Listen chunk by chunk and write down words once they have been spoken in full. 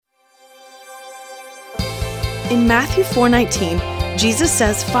In Matthew 4:19, Jesus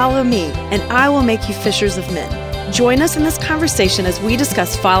says, "Follow me, and I will make you fishers of men." Join us in this conversation as we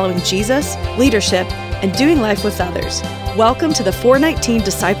discuss following Jesus, leadership, and doing life with others. Welcome to the 419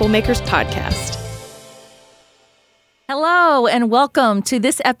 Disciple Makers Podcast. Hello, and welcome to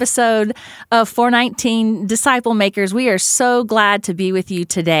this episode of 419 Disciple Makers. We are so glad to be with you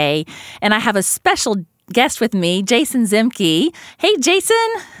today, and I have a special guest with me, Jason Zemke. Hey, Jason.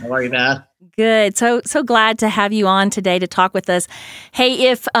 How are you, Beth? Good. So glad to have you on today to talk with us. Hey,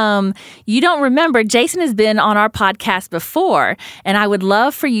 if you don't remember, Jason has been on our podcast before, and I would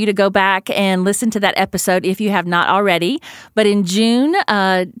love for you to go back and listen to that episode if you have not already. But in June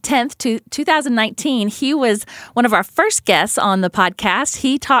 10th, 2019, he was one of our first guests on the podcast.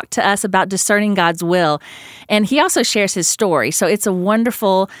 He talked to us about discerning God's will, and he also shares his story. So it's a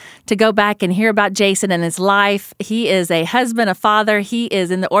wonderful to go back and hear about Jason and his life. He is a husband, a father. He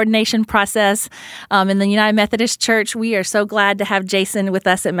is in the ordination process in the United Methodist Church. We are so glad to have Jason with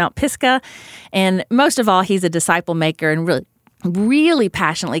us at Mount Pisgah. And most of all, he's a disciple maker and really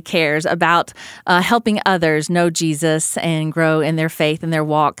passionately cares about helping others know Jesus and grow in their faith and their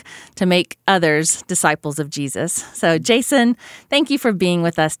walk to make others disciples of Jesus. So, Jason, thank you for being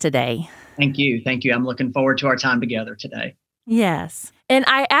with us today. Thank you. Thank you. I'm looking forward to our time together today. Yes. And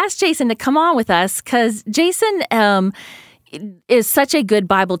I asked Jason to come on with us because Jason is such a good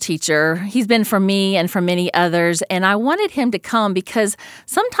Bible teacher. He's been for me and for many others, and I wanted him to come because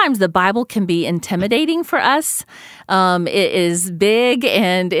sometimes the Bible can be intimidating for us. It is big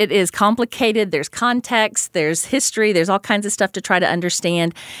and it is complicated. There's context, there's history, there's all kinds of stuff to try to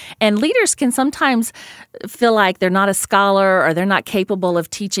understand. And leaders can sometimes feel like they're not a scholar or they're not capable of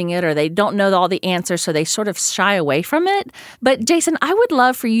teaching it or they don't know all the answers, so they sort of shy away from it. But Jason, I would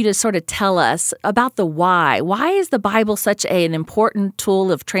love for you to sort of tell us about the why. Why is the Bible such an important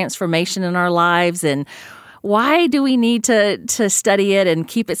tool of transformation in our lives, and why do we need to study it and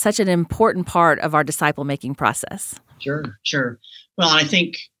keep it such an important part of our disciple-making process? Sure. Well, I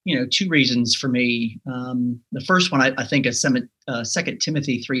think, two reasons for me. The first one, I think, is 2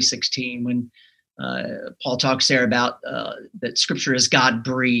 Timothy 3:16, when Paul talks there about that Scripture is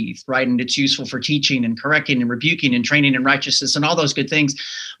God-breathed, right? And it's useful for teaching and correcting and rebuking and training in righteousness and all those good things.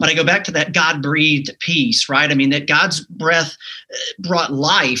 But I go back to that God-breathed piece, right? I mean, that God's breath brought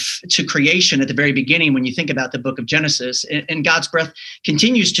life to creation at the very beginning when you think about the book of Genesis. And God's breath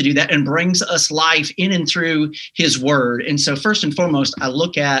continues to do that and brings us life in and through His Word. And so first and foremost, I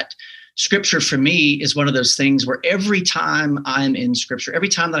look at Scripture for me is one of those things where every time I'm in Scripture, every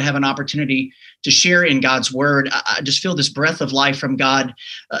time that I have an opportunity to share in God's Word, I just feel this breath of life from God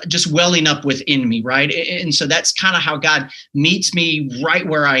just welling up within me, right? And so that's kind of how God meets me right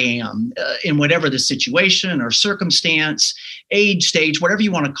where I am in whatever the situation or circumstance, age, stage, whatever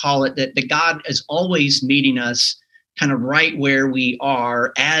you want to call it, that God is always meeting us kind of right where we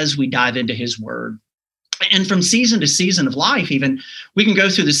are as we dive into His Word. And from season to season of life, even, we can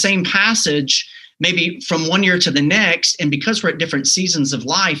go through the same passage, maybe from one year to the next. And because we're at different seasons of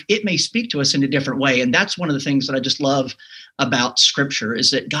life, it may speak to us in a different way. And that's one of the things that I just love about Scripture,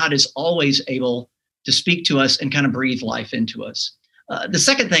 is that God is always able to speak to us and kind of breathe life into us. The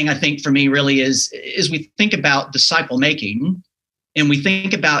second thing I think for me really is we think about disciple making and we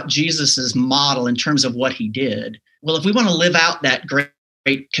think about Jesus's model in terms of what He did. Well, if we want to live out that great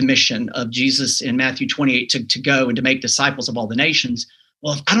commission of Jesus in Matthew 28 to go and to make disciples of all the nations.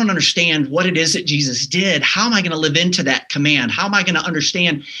 Well, if I don't understand what it is that Jesus did, how am I going to live into that command? How am I going to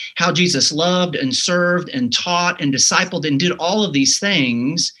understand how Jesus loved and served and taught and discipled and did all of these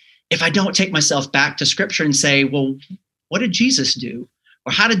things if I don't take myself back to Scripture and say, well, what did Jesus do?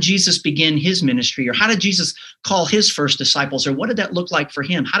 Or how did Jesus begin His ministry? Or how did Jesus call His first disciples? Or what did that look like for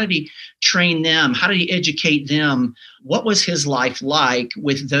Him? How did He train them? How did He educate them? What was His life like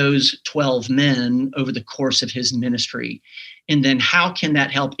with those 12 men over the course of His ministry? And then how can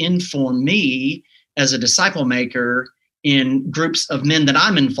that help inform me as a disciple maker in groups of men that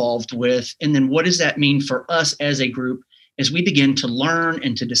I'm involved with? And then what does that mean for us as a group as we begin to learn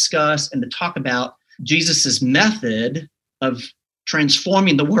and to discuss and to talk about Jesus's method of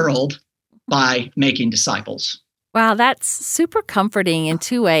transforming the world by making disciples? Wow, that's super comforting in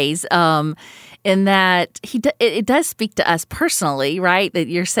two ways. In that it does speak to us personally, right? That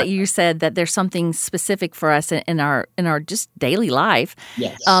you said that there's something specific for us in our just daily life,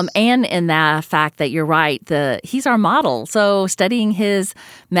 yes. And in that fact that you're right, He's our model. So studying His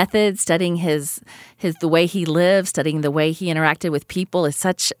methods, studying the way He lived, studying the way He interacted with people is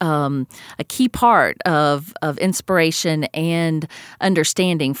such a key part of inspiration and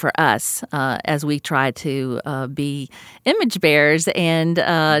understanding for us as we try to be be image bearers and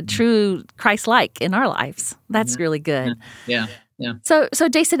true Christ-like in our lives. That's really good. Yeah. Yeah. So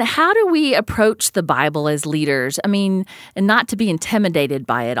Jason, how do we approach the Bible as leaders? I mean, and not to be intimidated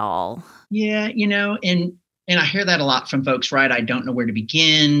by it all. Yeah, and I hear that a lot from folks, right? I don't know where to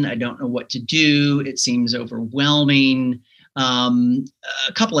begin. I don't know what to do. It seems overwhelming.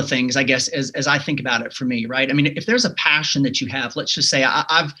 A couple of things, I guess, as I think about it for me, right? I mean, if there's a passion that you have, let's just say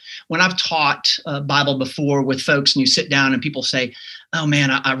when I've taught Bible before with folks and you sit down and people say, oh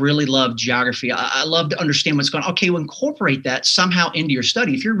man, I really love geography. I love to understand what's going on. Okay, well, incorporate that somehow into your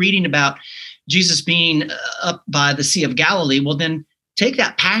study. If you're reading about Jesus being up by the Sea of Galilee, well, then take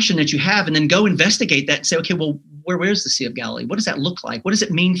that passion that you have and then go investigate that and say, okay, well, where's the Sea of Galilee? What does that look like? What does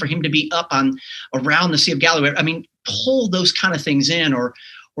it mean for him to be up around the Sea of Galilee? I mean, pull those kind of things in, or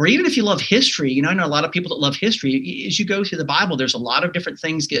even if you love history, I know a lot of people that love history. As you go through the Bible, there's a lot of different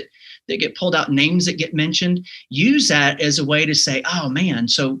things that get pulled out, names that get mentioned. Use that as a way to say, oh man,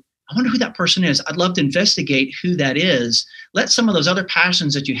 so I wonder who that person is. I'd love to investigate who that is. Let some of those other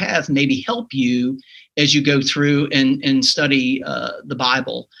passions that you have maybe help you as you go through and study the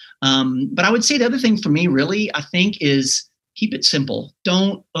Bible. But I would say the other thing for me really, I think, is keep it simple.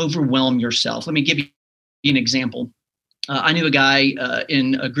 Don't overwhelm yourself. Let me give you an example. I knew a guy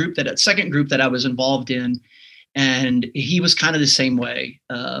in a second group that I was involved in, and he was kind of the same way.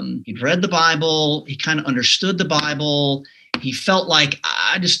 He'd read the Bible. He kind of understood the Bible. He felt like,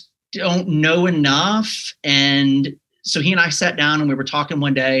 I just don't know enough. And so he and I sat down and we were talking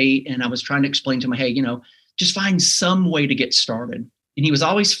one day, and I was trying to explain to him, hey, just find some way to get started. And he was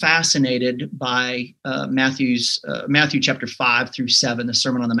always fascinated by Matthew chapter 5-7, the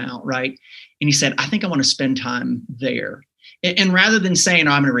Sermon on the Mount, right? And he said, I think I want to spend time there. And rather than saying,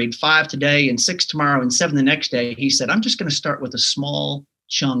 I'm going to read 5 today and 6 tomorrow and 7 the next day, he said, I'm just going to start with a small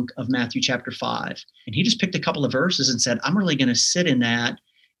chunk of Matthew chapter 5. And he just picked a couple of verses and said, I'm really going to sit in that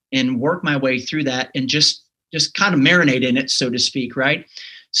and work my way through that and just kind of marinate in it, so to speak, right?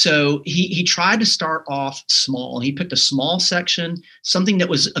 So he tried to start off small. He picked a small section, something that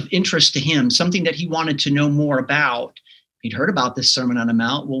was of interest to him, something that he wanted to know more about. He'd heard about this Sermon on the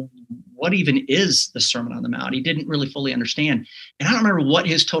Mount. Well, what even is the Sermon on the Mount? He didn't really fully understand. And I don't remember what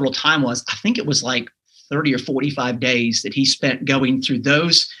his total time was. I think it was like 30 or 45 days that he spent going through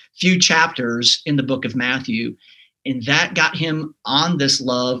those few chapters in the book of Matthew. And that got him on this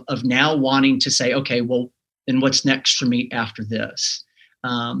love of now wanting to say, okay, well, then what's next for me after this?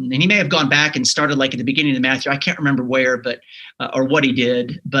 And he may have gone back and started like at the beginning of Matthew. I can't remember where, but or what he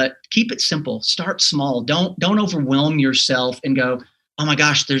did. But keep it simple. Start small. Don't overwhelm yourself and go, oh my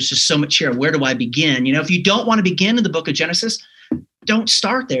gosh, there's just so much here. Where do I begin? If you don't want to begin in the book of Genesis, don't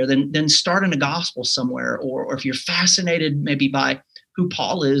start there. Then start in a gospel somewhere. Or if you're fascinated maybe by who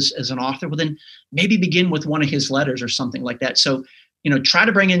Paul is as an author, well, then maybe begin with one of his letters or something like that. So, try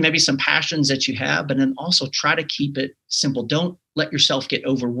to bring in maybe some passions that you have, but then also try to keep it simple. Don't let yourself get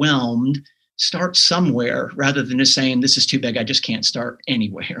overwhelmed. Start somewhere rather than just saying, this is too big, I just can't start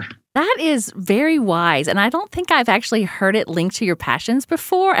anywhere. That is very wise. And I don't think I've actually heard it linked to your passions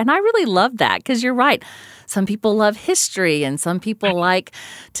before. And I really love that because you're right. Some people love history and some people like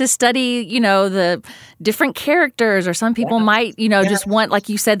to study, the different characters, or some people might, just want, like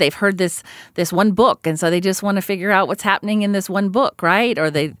you said, they've heard this one book. And so they just want to figure out what's happening in this one book, right? Or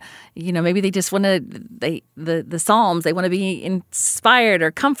they, maybe they just want to, the Psalms, they want to be inspired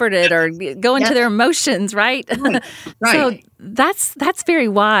or comforted or go into their emotions, right? Right. So that's very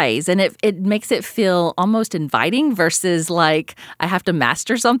wise. And it makes it feel almost inviting versus like I have to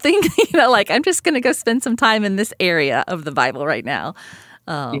master something, like I'm just going to go spend some time in this area of the Bible right now.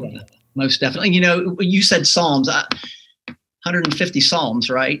 Yeah, most definitely. You said Psalms, 150 Psalms,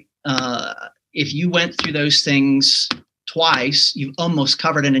 right? If you went through those things twice, you've almost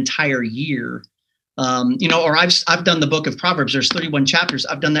covered an entire year. Or I've done the book of Proverbs. There's 31 chapters.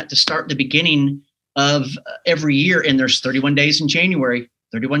 I've done that to start the beginning of every year, and there's 31 days in January,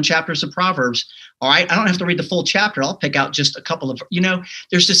 31 chapters of Proverbs. All right, I don't have to read the full chapter. I'll pick out just a couple of,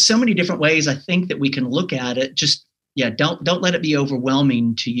 there's just so many different ways I think that we can look at it. Just, don't let it be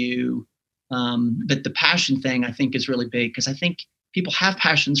overwhelming to you. But the passion thing I think is really big, because I think people have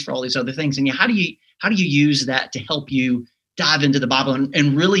passions for all these other things. And how do you use that to help you dive into the Bible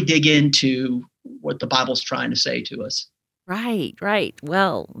and really dig into what the Bible's trying to say to us? Right.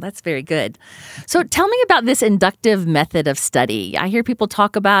 Well, that's very good. So tell me about this inductive method of study. I hear people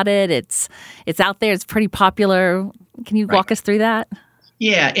talk about it. It's out there. It's pretty popular. Can you walk us through that?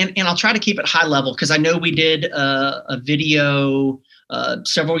 Yeah, and I'll try to keep it high level because I know we did a video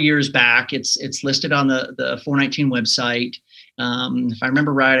several years back. It's listed on the 419 website. If I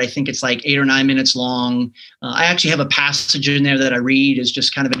remember right, I think it's like 8 or 9 minutes long. I actually have a passage in there that I read as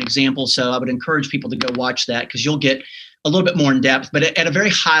just kind of an example. So I would encourage people to go watch that because you'll get a little bit more in depth. But at a very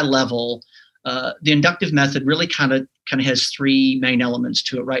high level, the inductive method really kind of has three main elements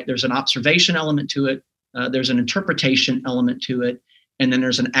to it, right? There's an observation element to it. There's an interpretation element to it. And then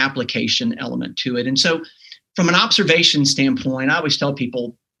there's an application element to it. And so from an observation standpoint, I always tell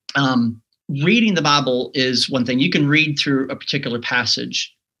people, reading the Bible is one thing. You can read through a particular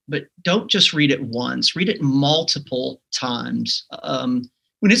passage, but don't just read it once. Read it multiple times.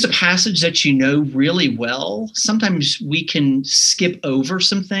 When it's a passage that you know really well, sometimes we can skip over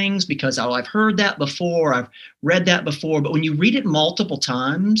some things because, I've heard that before, I've read that before. But when you read it multiple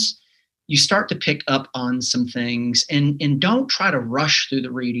times, you start to pick up on some things, and don't try to rush through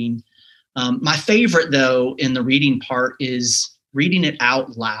the reading. My favorite, though, in the reading part is reading it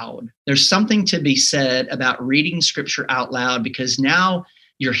out loud. There's something to be said about reading scripture out loud because now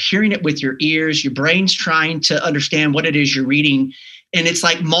you're hearing it with your ears, your brain's trying to understand what it is you're reading. And it's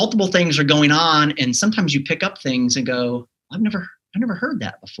like multiple things are going on. And sometimes you pick up things and go, I've never heard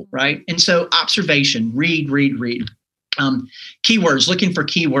that before, right? And so observation, read. Keywords, looking for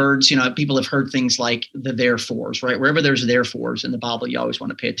keywords. People have heard things like the therefores, right? Wherever there's therefores in the Bible, you always want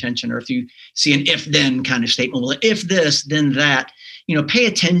to pay attention. Or if you see an if-then kind of statement, well, if this, then that, pay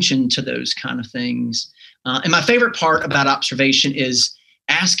attention to those kind of things. And my favorite part about observation is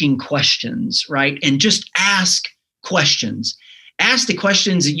asking questions, right? And just ask questions. Ask the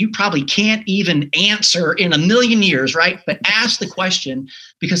questions that you probably can't even answer in a million years, right? But ask the question,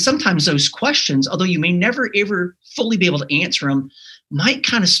 because sometimes those questions, although you may never ever fully be able to answer them, might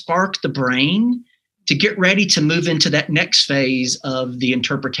kind of spark the brain to get ready to move into that next phase of the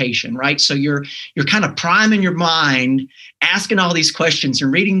interpretation, right? So you're kind of priming your mind, asking all these questions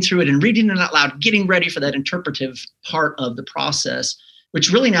and reading through it and reading it out loud, getting ready for that interpretive part of the process. Which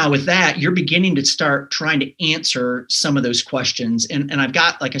really now with that, you're beginning to start trying to answer some of those questions. And I've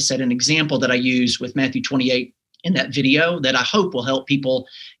got, like I said, an example that I use with Matthew 28 in that video that I hope will help people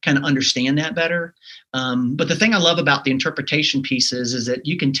kind of understand that better. But the thing I love about the interpretation pieces is that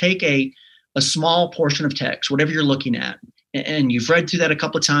you can take a small portion of text, whatever you're looking at, and you've read through that a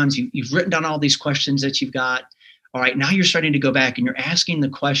couple of times, you've written down all these questions that you've got. All right, now you're starting to go back and you're asking the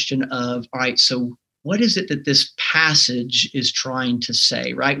question of, all right, so what is it that this passage is trying to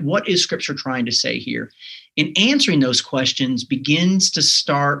say, right? What is Scripture trying to say here? And answering those questions begins to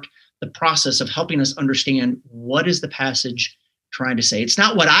start the process of helping us understand what is the passage trying to say. It's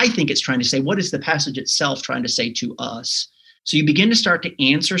not what I think it's trying to say. What is the passage itself trying to say to us? So you begin to start to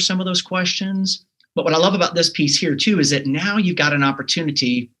answer some of those questions. But what I love about this piece here, too, is that now you've got an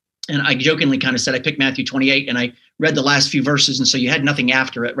opportunity. And I jokingly kind of said I picked Matthew 28 and I read the last few verses. And so you had nothing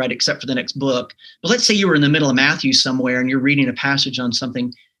after it, right, except for the next book. But let's say you were in the middle of Matthew somewhere and you're reading a passage on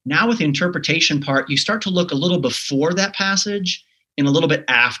something. Now with the interpretation part, you start to look a little before that passage and a little bit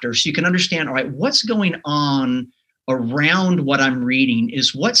after. So you can understand, all right, what's going on around what I'm reading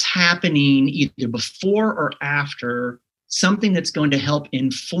is what's happening either before or after something that's going to help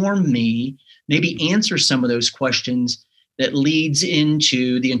inform me, maybe answer some of those questions that leads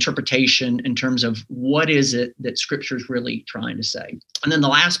into the interpretation in terms of what is it that Scripture is really trying to say. And then the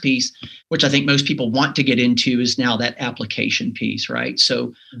last piece, which I think most people want to get into, is now that application piece, right?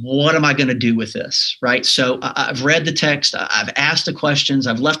 So what am I going to do with this, right? So I've read the text, I've asked the questions,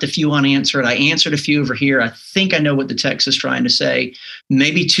 I've left a few unanswered, I answered a few over here. I think I know what the text is trying to say.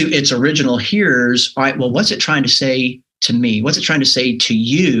 Maybe to its original hearers, all right, well, what's it trying to say to me? What's it trying to say to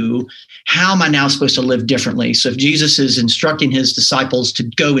you? How am I now supposed to live differently? So if Jesus is instructing his disciples to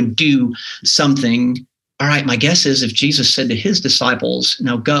go and do something, all right, my guess is if Jesus said to his disciples,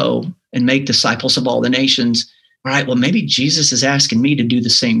 now go and make disciples of all the nations, all right, well, maybe Jesus is asking me to do the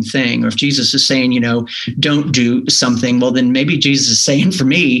same thing. Or if Jesus is saying, don't do something, well, then maybe Jesus is saying for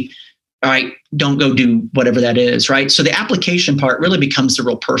me, all right, don't go do whatever that is, right? So the application part really becomes the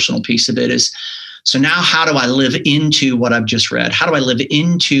real personal piece of it is, so now how do I live into what I've just read? How do I live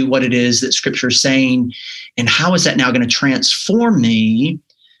into what it is that Scripture is saying? And how is that now going to transform me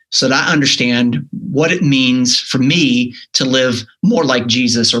so that I understand what it means for me to live more like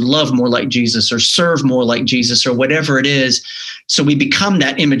Jesus or love more like Jesus or serve more like Jesus or whatever it is. So we become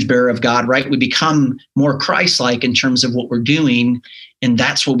that image bearer of God, right? We become more Christ-like in terms of what we're doing. And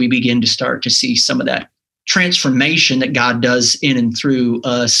that's where we begin to start to see some of that transformation that God does in and through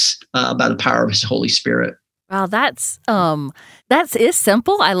us by the power of His Holy Spirit. Wow, that is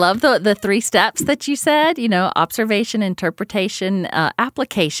simple. I love the 3 steps that you said. Observation, interpretation,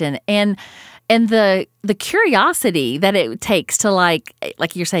 application, and the curiosity that it takes to like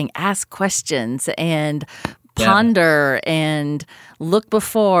you're saying, ask questions and ponder and look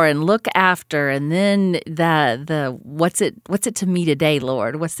before and look after, and then the what's it to me today,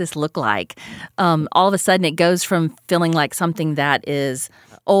 Lord? What's this look like? All of a sudden, it goes from feeling like something that is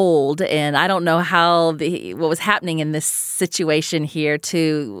old and I don't know how what was happening in this situation here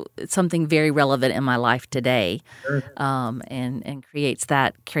to something very relevant in my life today, and creates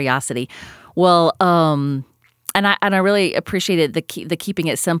that curiosity. Well, and I really appreciated the keeping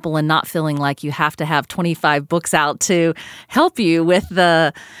it simple and not feeling like you have to have 25 books out to help you with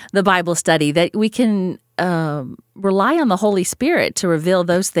the Bible study, that we can rely on the Holy Spirit to reveal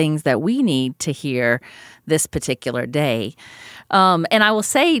those things that we need to hear this particular day. And I will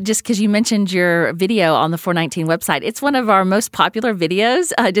say, just because you mentioned your video on the 419 website, it's one of our most popular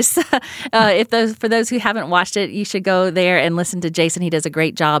videos. For those who haven't watched it, you should go there and listen to Jason. He does a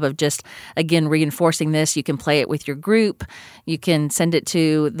great job of just, again, reinforcing this. You can play it with your group. You can send it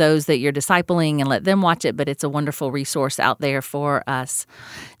to those that you're discipling and let them watch it, but it's a wonderful resource out there for us.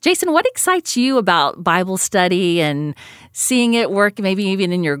 Jason, what excites you about Bible study and seeing it work, maybe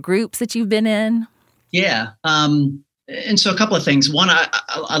even in your groups that you've been in? Yeah. And so a couple of things. One,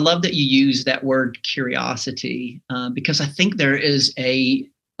 I love that you use that word curiosity, because I think there is a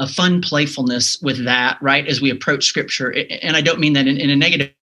fun playfulness with that, right, as we approach Scripture. And I don't mean that in a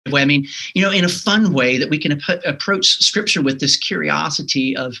negative way. I mean, in a fun way, that we can approach Scripture with this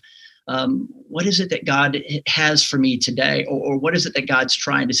curiosity of what is it that God has for me today? Or what is it that God's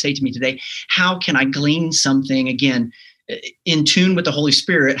trying to say to me today? How can I glean something, again, in tune with the Holy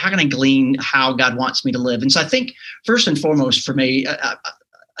Spirit? How can I glean how God wants me to live? And so I think first and foremost for me,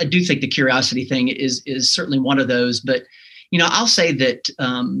 I do think the curiosity thing is certainly one of those. But, I'll say that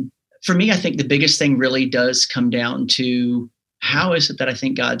for me, I think the biggest thing really does come down to how is it that I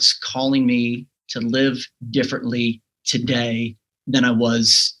think God's calling me to live differently today than I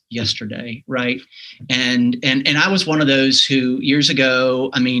was yesterday, right? And I was one of those who years ago,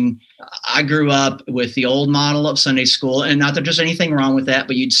 I grew up with the old model of Sunday school, and not that there's anything wrong with that,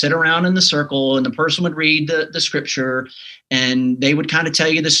 but you'd sit around in the circle and the person would read the scripture and they would kind of tell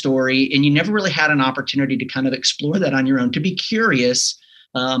you the story, and you never really had an opportunity to kind of explore that on your own, to be curious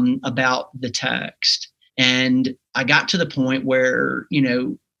about the text. And I got to the point where,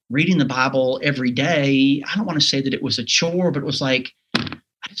 reading the Bible every day, I don't want to say that it was a chore, but it was like,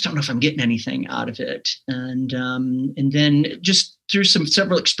 I just don't know if I'm getting anything out of it. And then just through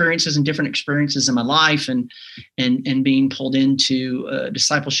several experiences and different experiences in my life, and being pulled into a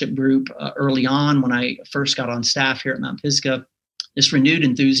discipleship group early on when I first got on staff here at Mount Pisgah, this renewed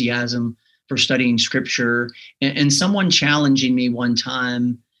enthusiasm for studying Scripture, and someone challenging me one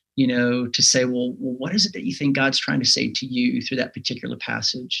time, to say, well, what is it that you think God's trying to say to you through that particular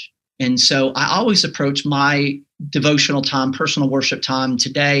passage? And so I always approach my devotional time, personal worship time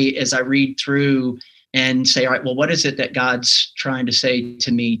today as I read through and say, all right, well, what is it that God's trying to say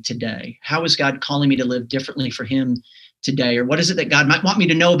to me today? How is God calling me to live differently for him today? Or what is it that God might want me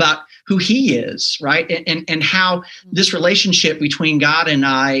to know about who he is, right? And how this relationship between God and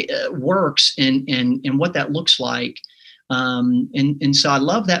I works, and what that looks like. And so I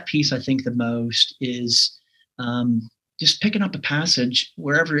love that piece. I think the most is just picking up a passage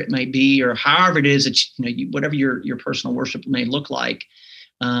wherever it may be, or however it is that whatever your personal worship may look like,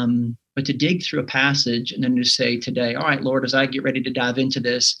 but to dig through a passage and then to say today, all right, Lord, as I get ready to dive into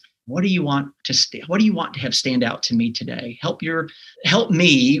this, what do you want to have stand out to me today? Help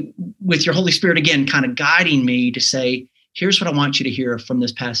me with your Holy Spirit, again, kind of guiding me to say, here's what I want you to hear from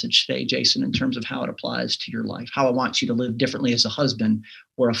this passage today, Jason, in terms of how it applies to your life, how I want you to live differently as a husband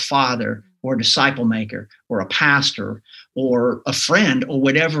or a father or a disciple maker or a pastor or a friend or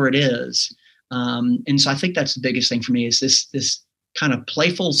whatever it is. And so I think that's the biggest thing for me, is this kind of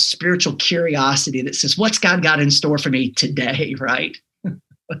playful spiritual curiosity that says, what's God got in store for me today, right?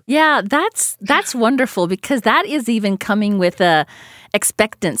 Yeah, that's wonderful, because that is even coming with a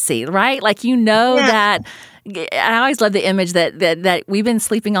expectancy, right? Like, that. I always love the image that we've been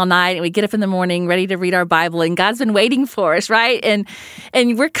sleeping all night and we get up in the morning ready to read our Bible, and God's been waiting for us, right? And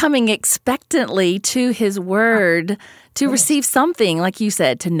we're coming expectantly to his word to receive something, like you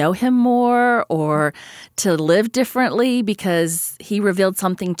said, to know him more or to live differently, because he revealed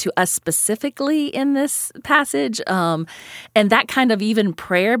something to us specifically in this passage. And that kind of even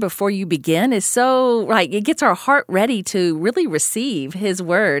prayer before you begin is so, right, it gets our heart ready to really receive his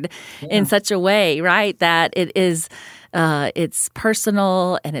word in such a way, right, that it is it's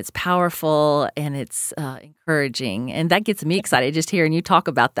personal and it's powerful and it's encouraging. And that gets me excited just hearing you talk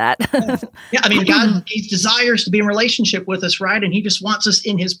about that. Yeah, God, he desires to be in relationship with us, right? And he just wants us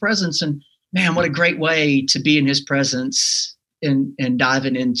in his presence. And man, what a great way to be in his presence and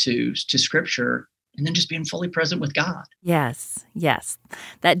diving into Scripture. and then just being fully present with God. Yes, yes.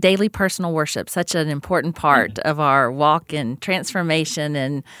 That daily personal worship, such an important part of our walk in transformation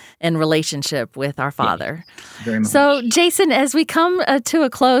and relationship with our Father. Yes, very much. So, Jason, as we come to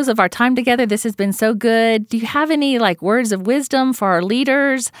a close of our time together, this has been so good. Do you have any words of wisdom for our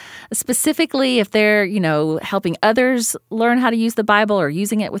leaders, specifically if they're, helping others learn how to use the Bible or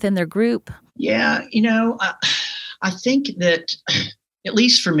using it within their group? Yeah, I think that, at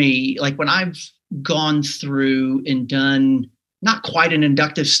least for me, when I've gone through and done not quite an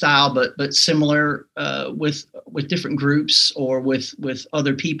inductive style, but similar with different groups or with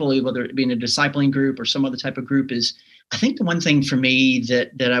other people, whether it be in a discipling group or some other type of group, is I think the one thing for me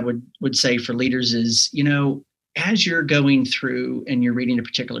that I would say for leaders is, as you're going through and you're reading a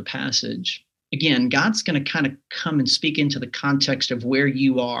particular passage, again, God's going to kind of come and speak into the context of where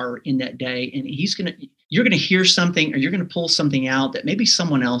you are in that day. And you're going to hear something, or you're going to pull something out that maybe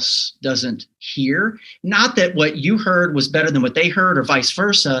someone else doesn't hear. Not that what you heard was better than what they heard or vice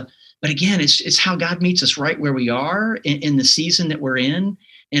versa. But again, it's how God meets us right where we are in the season that we're in.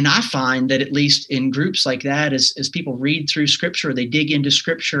 And I find that at least in groups like that, as people read through Scripture, they dig into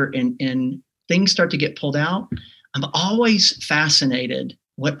Scripture and things start to get pulled out, I'm always fascinated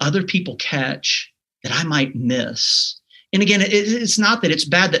what other people catch that I might miss. And again, it's not that it's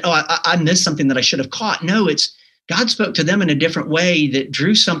bad that, I missed something that I should have caught. No, it's God spoke to them in a different way that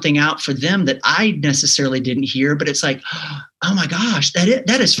drew something out for them that I necessarily didn't hear. But it's like, oh my gosh,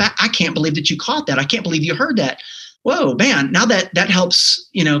 that is fact. I can't believe that you caught that. I can't believe you heard that. Whoa, man, now that helps,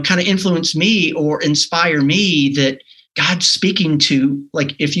 kind of influence me or inspire me that God's speaking to,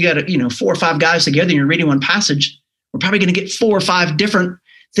 if you got 4 or 5 guys together and you're reading one passage, we're probably going to get 4 or 5 different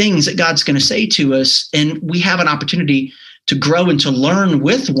things that God's going to say to us. And we have an opportunity to grow and to learn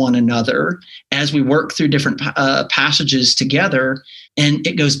with one another as we work through different passages together. And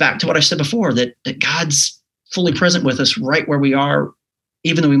it goes back to what I said before, that God's fully present with us right where we are,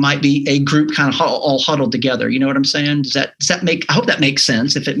 even though we might be a group kind of all huddled together. You know what I'm saying? Does that make, I hope that makes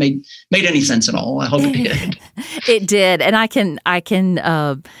sense. If it made any sense at all, I hope it did. It did. And I can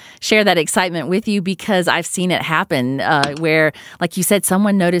share that excitement with you because I've seen it happen where, like you said,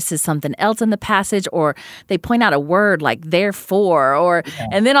 someone notices something else in the passage, or they point out a word like therefore,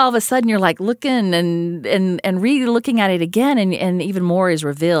 and then all of a sudden you're looking and re-looking at it again, and even more is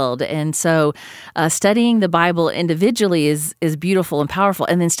revealed. And so studying the Bible individually is beautiful and powerful.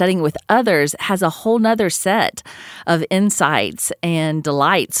 And then studying with others has a whole nother set of insights and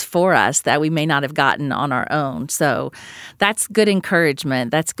delights for us that we may not have gotten on our own. So that's good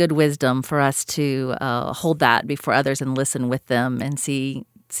encouragement. That's good wisdom for us to hold that before others and listen with them and see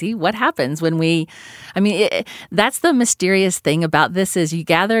what happens when that's the mysterious thing about this is you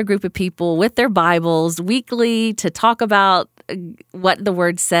gather a group of people with their Bibles weekly to talk about what the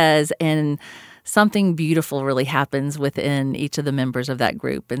Word says, and something beautiful really happens within each of the members of that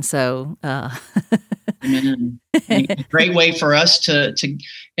group. And so Amen. A great way for us to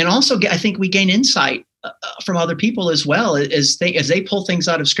and also I think we gain insight from other people as well as they pull things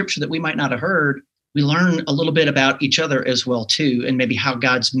out of Scripture that we might not have heard. We learn a little bit about each other as well too, and maybe how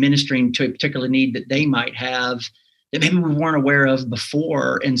God's ministering to a particular need that they might have that maybe we weren't aware of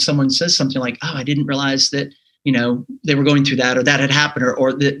before. And someone says something like, "Oh, I didn't realize that they were going through that, or that had happened,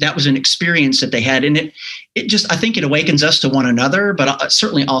 or that was an experience that they had." And it just, I think it awakens us to one another, but it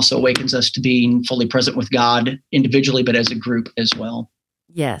certainly also awakens us to being fully present with God individually, but as a group as well.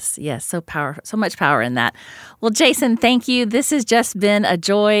 Yes, so much power in that. Well, Jason, thank you. This has just been a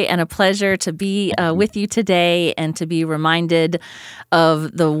joy and a pleasure to be with you today and to be reminded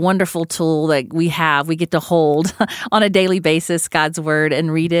of the wonderful tool that we have. We get to hold on a daily basis God's Word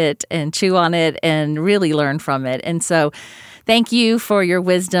and read it and chew on it and really learn from it. And so thank you for your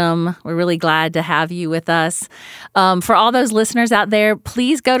wisdom. We're really glad to have you with us. For all those listeners out there,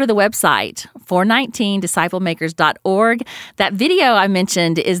 please go to the website, 419disciplemakers.org. That video I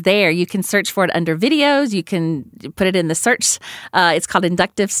mentioned is there. You can search for it under videos. You can put it in the search. It's called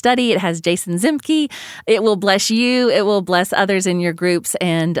Inductive Study. It has Jason Zimke. It will bless you. It will bless others in your groups,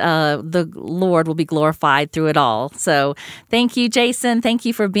 and the Lord will be glorified through it all. So thank you, Jason. Thank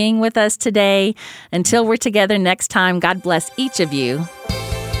you for being with us today. Until we're together next time, God bless each of you.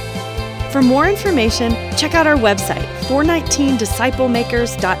 For more information, check out our website,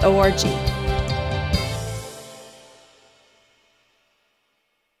 419disciplemakers.org.